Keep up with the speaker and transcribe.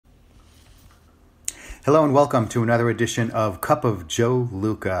Hello and welcome to another edition of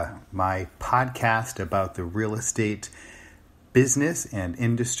CupOfJoeLuca, my podcast about the real estate business and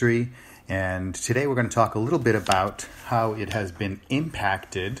industry. And today we're going to talk a little bit about how it has been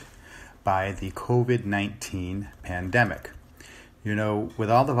impacted by the COVID-19 pandemic. You know,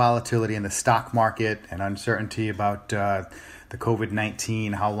 with all the volatility in the stock market and uncertainty about the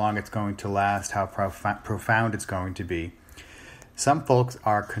COVID-19, how long it's going to last, how profound it's going to be, some folks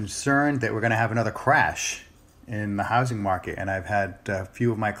are concerned that we're going to have another crash in the housing market. And I've had a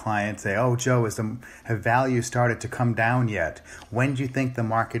few of my clients say, "Oh, Joe, have values started to come down yet? When do you think the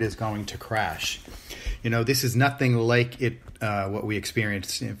market is going to crash?" You know, this is nothing like what we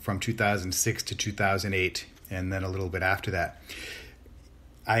experienced from 2006 to 2008 and then a little bit after that.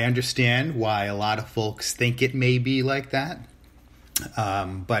 I understand why a lot of folks think it may be like that,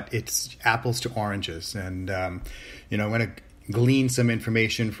 but it's apples to oranges. And, I'm going to glean some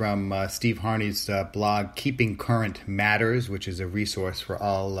information from Steve Harney's blog, Keeping Current Matters, which is a resource for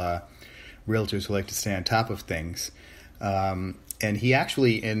all realtors who like to stay on top of things. And he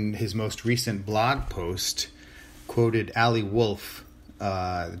actually, in his most recent blog post, quoted Ali Wolf,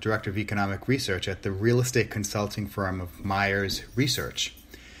 the Director of Economic Research at the real estate consulting firm of Myers Research.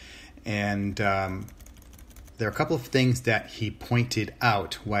 And there are a couple of things that he pointed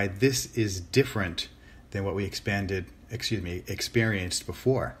out why this is different than what we experienced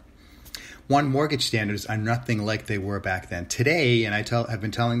before. One, mortgage standards are nothing like they were back then. Today, and I've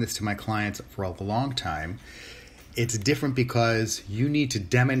been telling this to my clients for a long time, it's different because you need to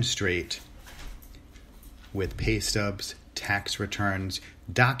demonstrate with pay stubs, tax returns,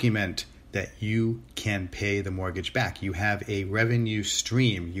 document that you can pay the mortgage back. You have a revenue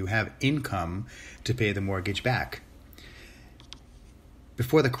stream. You have income to pay the mortgage back.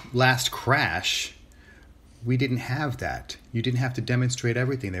 Before the last crash, we didn't have that. You didn't have to demonstrate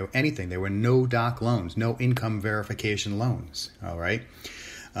anything. There were no doc loans, no income verification loans. All right.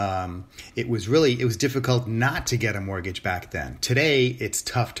 It was difficult not to get a mortgage back then. Today, it's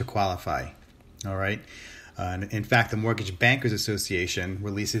tough to qualify. All right. In fact, the Mortgage Bankers Association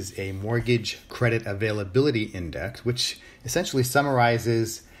releases a mortgage credit availability index, which essentially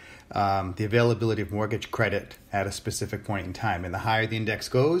summarizes the availability of mortgage credit at a specific point in time. And the higher the index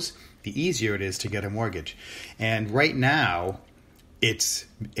goes, the easier it is to get a mortgage. And right now, it's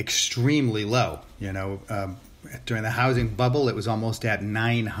extremely low. During the housing bubble, it was almost at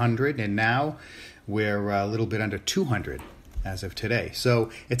 900, and now we're a little bit under 200 as of today.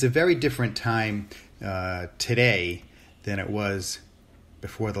 So it's a very different time today than it was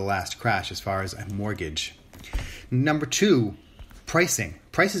before the last crash as far as a mortgage. Number two, pricing.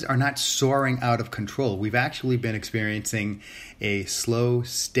 Prices are not soaring out of control. We've actually been experiencing a slow,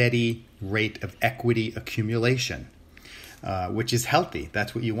 steady rate of equity accumulation, which is healthy.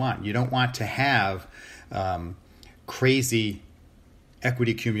 That's what you want. You don't want to have crazy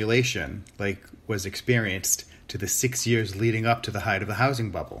equity accumulation like was experienced to the 6 years leading up to the height of the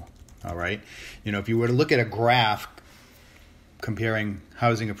housing bubble. All right. If you were to look at a graph comparing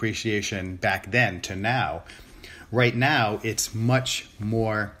housing appreciation back then to now, right now, it's much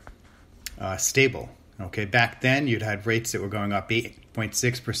more stable. Okay, back then you'd had rates that were going up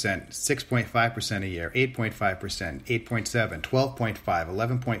 8.6%, 6.5% a year, 8.5%, 8.7%,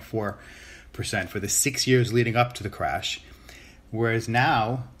 12.5%, 11.4% for the 6 years leading up to the crash. Whereas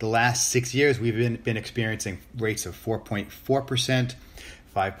now, the last 6 years, we've been experiencing rates of 4.4%,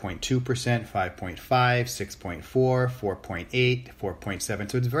 5.2%, 5.5%, 6.4%, 4.8%,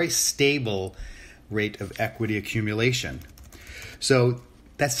 4.7%. So it's a very stable rate of equity accumulation. So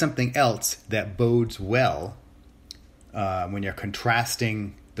that's something else that bodes well when you're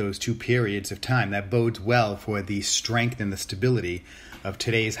contrasting those two periods of time. That bodes well for the strength and the stability of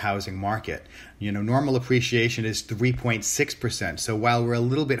today's housing market. Normal appreciation is 3.6%. So while we're a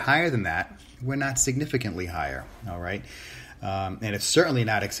little bit higher than that, we're not significantly higher. All right. And it's certainly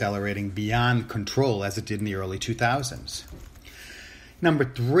not accelerating beyond control as it did in the early 2000s. Number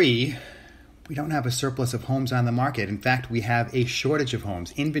three, we don't have a surplus of homes on the market. In fact, we have a shortage of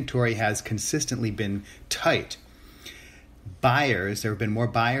homes. Inventory has consistently been tight. There have been more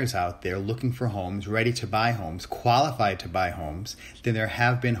buyers out there looking for homes, ready to buy homes, qualified to buy homes, than there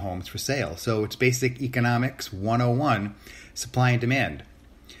have been homes for sale. So it's basic economics 101, supply and demand.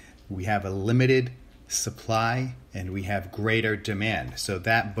 We have a limited supply and we have greater demand. So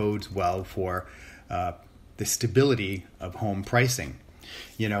that bodes well for the stability of home pricing.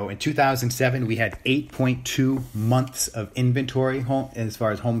 In 2007, we had 8.2 months of inventory as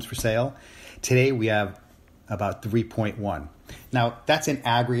far as homes for sale. Today, we have about 3.1. Now, that's an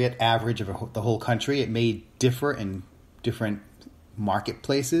aggregate average of the whole country. It may differ in different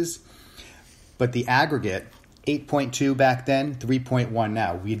marketplaces, But the aggregate, 8.2 back then, 3.1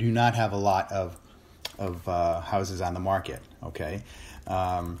 now. We do not have a lot of houses on the market, okay?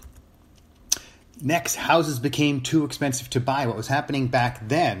 Next, houses became too expensive to buy. What was happening back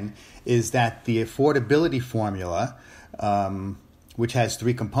then is that the affordability formula, which has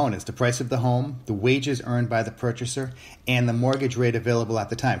three components: the price of the home, the wages earned by the purchaser, and the mortgage rate available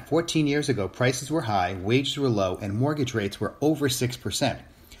at the time. 14 years ago, prices were high, wages were low, and mortgage rates were over 6%,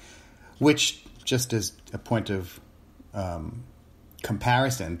 which, just as a point of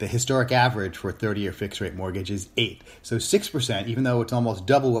comparison, the historic average for a 30-year fixed-rate mortgage is 8%. So 6%, even though it's almost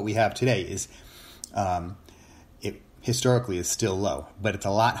double what we have today, is it historically is still low, but it's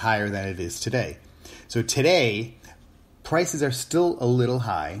a lot higher than it is today. So today, prices are still a little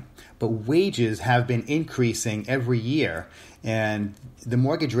high, but wages have been increasing every year, and the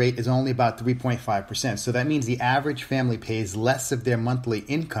mortgage rate is only about 3.5%. So that means the average family pays less of their monthly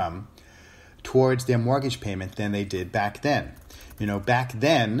income towards their mortgage payment than they did back then. You know, back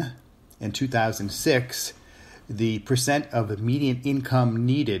then, in 2006, the percent of the median income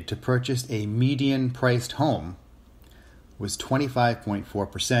needed to purchase a median-priced home was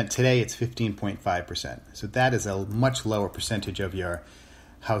 25.4%. Today, it's 15.5%. So that is a much lower percentage of your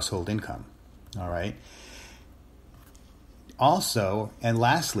household income, all right? Also, and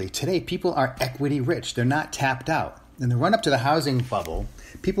lastly, today, people are equity rich. They're not tapped out. In the run-up to the housing bubble,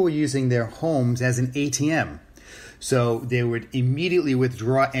 people were using their homes as an ATM. So they would immediately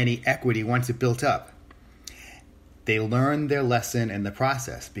withdraw any equity once it built up. They learned their lesson in the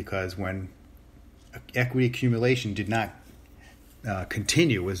process, because when equity accumulation did not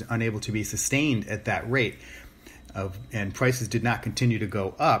continue, was unable to be sustained at that rate, and prices did not continue to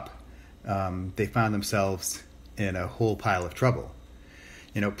go up, they found themselves in a whole pile of trouble.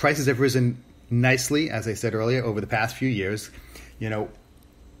 You know, prices have risen nicely, as I said earlier, over the past few years. You know,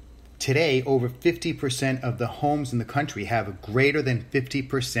 today, over 50% of the homes in the country have greater than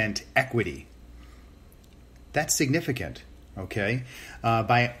 50% equity. That's significant, okay?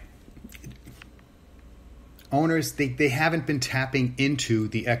 By owners, they haven't been tapping into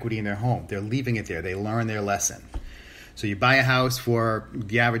the equity in their home. They're leaving it there. They learn their lesson. So you buy a house for,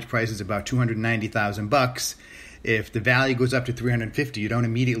 the average price is about $290,000. If the value goes up to $350,000, you don't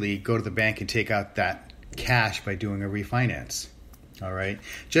immediately go to the bank and take out that cash by doing a refinance. All right.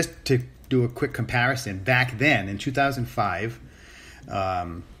 Just to do a quick comparison, back then in 2005,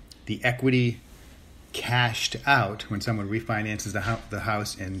 the equity cashed out when someone refinances the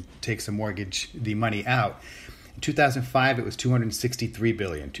house and takes the money out. In 2005, it was $263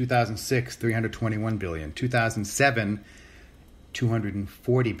 billion. 2006, $321 billion. 2007,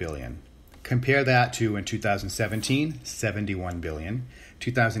 $240 billion. Compare that to in 2017, $71 billion.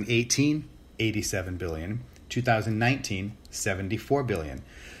 2018, $87 billion. 2019, $74 billion.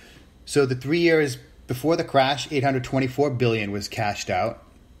 So the 3 years before the crash, $824 billion was cashed out.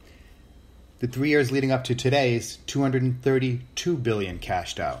 The 3 years leading up to today's, $232 billion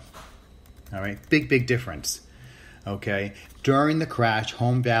cashed out. All right, big difference. Okay, during the crash,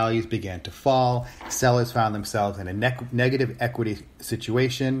 home values began to fall. Sellers found themselves in a negative equity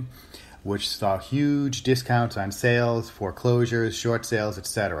situation, which saw huge discounts on sales, foreclosures, short sales,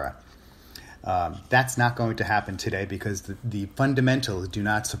 etc. That's not going to happen today because the fundamentals do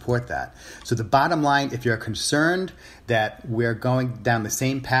not support that. So the bottom line, if you're concerned that we're going down the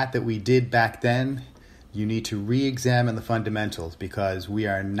same path that we did back then, you need to re-examine the fundamentals, because we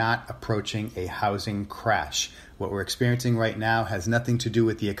are not approaching a housing crash. What we're experiencing right now has nothing to do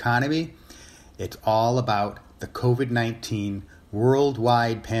with the economy. It's all about the COVID-19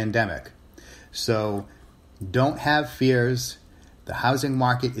 worldwide pandemic. So don't have fears. The housing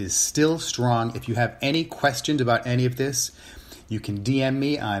market is still strong. If you have any questions about any of this, you can DM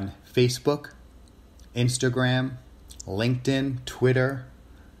me on Facebook, Instagram, LinkedIn, Twitter,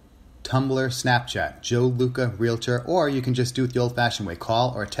 Tumblr, Snapchat, Joe Luca Realtor, or you can just do it the old-fashioned way.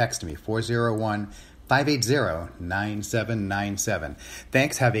 Call or text me, 401-580-9797.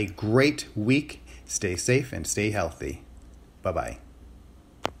 Thanks. Have a great week. Stay safe and stay healthy. Bye-bye.